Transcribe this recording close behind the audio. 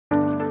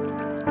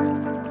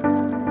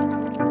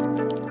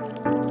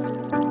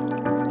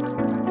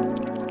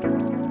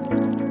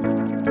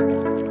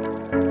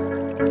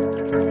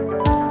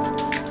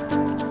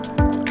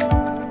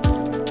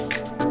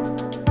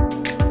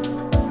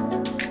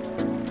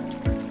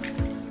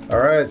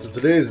Alright, so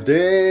today's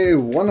day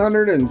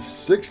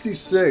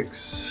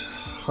 166.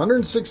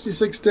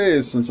 166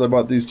 days since I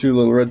bought these two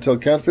little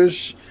red-tailed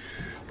catfish.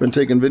 Been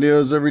taking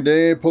videos every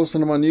day, posting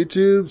them on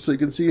YouTube so you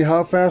can see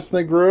how fast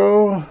they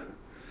grow.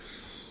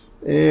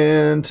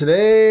 And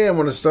today I'm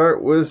going to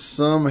start with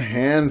some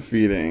hand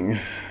feeding.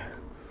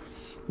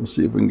 We'll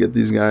see if we can get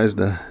these guys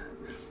to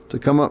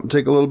come up and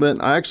take a little bit.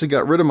 I actually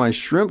got rid of my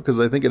shrimp because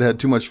I think it had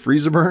too much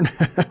freezer burn.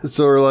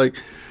 So we're like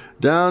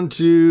down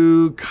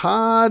to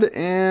cod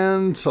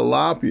and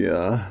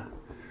tilapia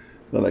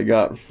that I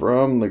got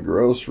from the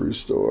grocery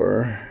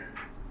store.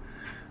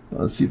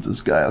 Let's see if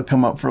this guy will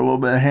come up for a little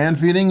bit of hand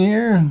feeding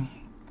here.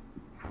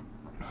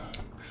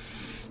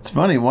 It's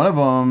funny, one of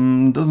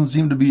them doesn't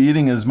seem to be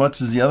eating as much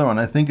as the other one.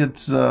 I think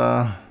it's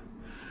kind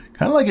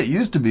of like it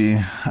used to be.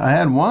 I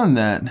had one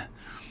that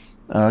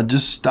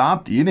just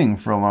stopped eating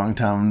for a long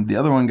time. The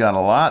other one got a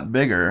lot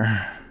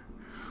bigger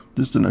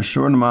just in a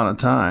short amount of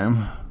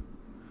time.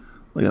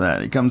 Look at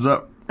that, he comes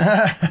up.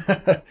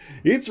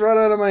 Eats right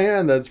out of my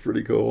hand. That's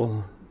pretty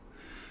cool.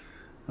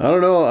 I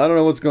don't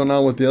know what's going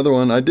on with the other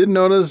one. I did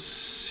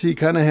notice he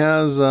kind of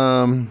has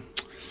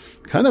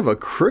kind of a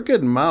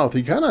crooked mouth.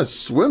 He kind of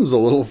swims a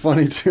little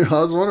funny too.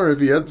 I was wondering if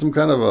he had some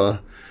kind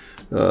of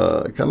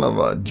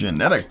a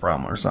genetic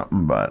problem or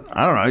something, but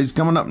I don't know. He's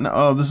coming up now.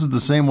 Oh, this is the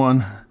same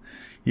one.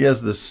 He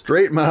has the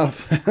straight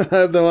mouth.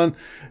 The one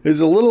is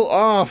a little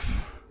off.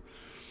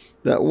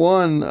 That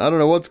one, I don't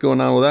know what's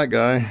going on with that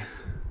guy.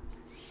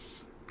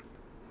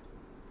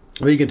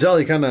 Well, you can tell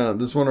he kind of,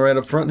 this one right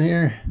up front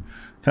here,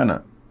 kind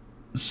of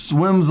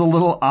swims a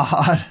little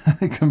odd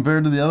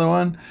compared to the other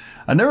one.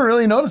 I never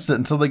really noticed it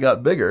until they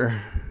got bigger.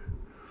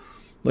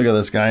 Look at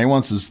this guy. He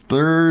wants his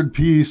third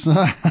piece.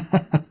 All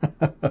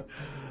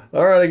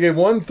right, I gave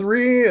one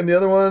 3, and the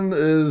other one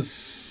is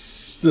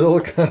still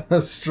kind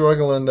of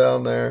struggling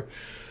down there.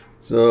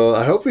 So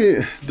I hope he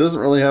doesn't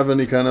really have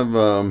any kind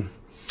of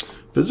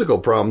physical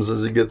problems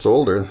as he gets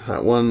older.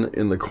 That one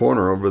in the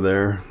corner over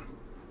there,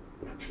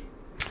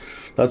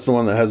 that's the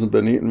one that hasn't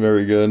been eating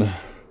very good.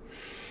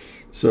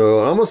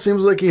 So it almost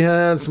seems like he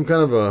had some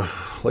kind of a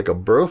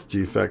birth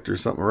defect or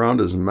something around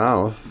his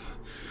mouth.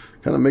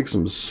 Kind of makes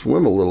him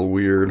swim a little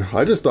weird.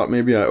 I just thought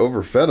maybe I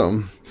overfed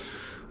him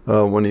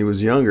when he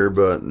was younger,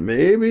 but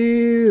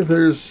maybe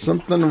there's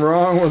something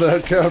wrong with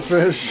that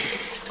catfish.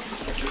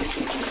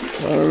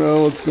 I don't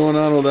know what's going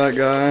on with that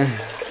guy.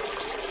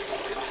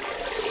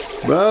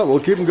 But we'll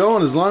keep him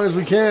going as long as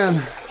we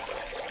can.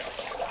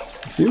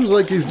 Seems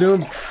like he's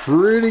doing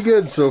pretty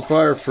good so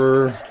far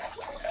for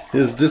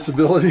his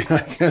disability.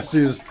 I guess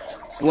he's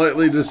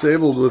slightly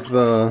disabled with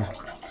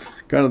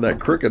kind of that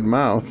crooked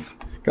mouth.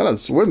 Kind of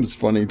swims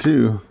funny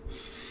too.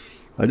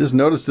 I just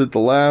noticed that the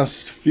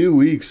last few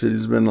weeks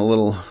he's been a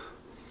little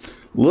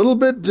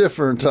bit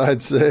different,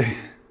 I'd say.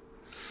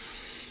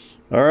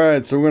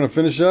 Alright, so we're going to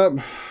finish up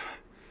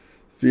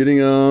feeding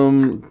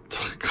them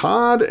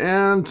cod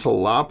and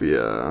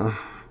tilapia.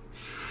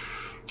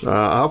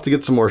 I'll have to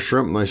get some more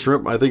shrimp. My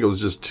shrimp, I think it was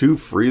just too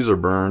freezer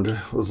burned.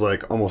 It was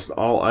like almost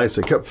all ice.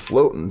 It kept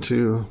floating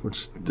too,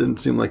 which didn't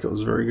seem like it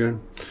was very good.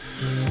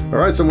 All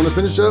right, so I'm going to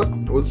finish up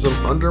with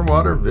some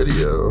underwater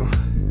video.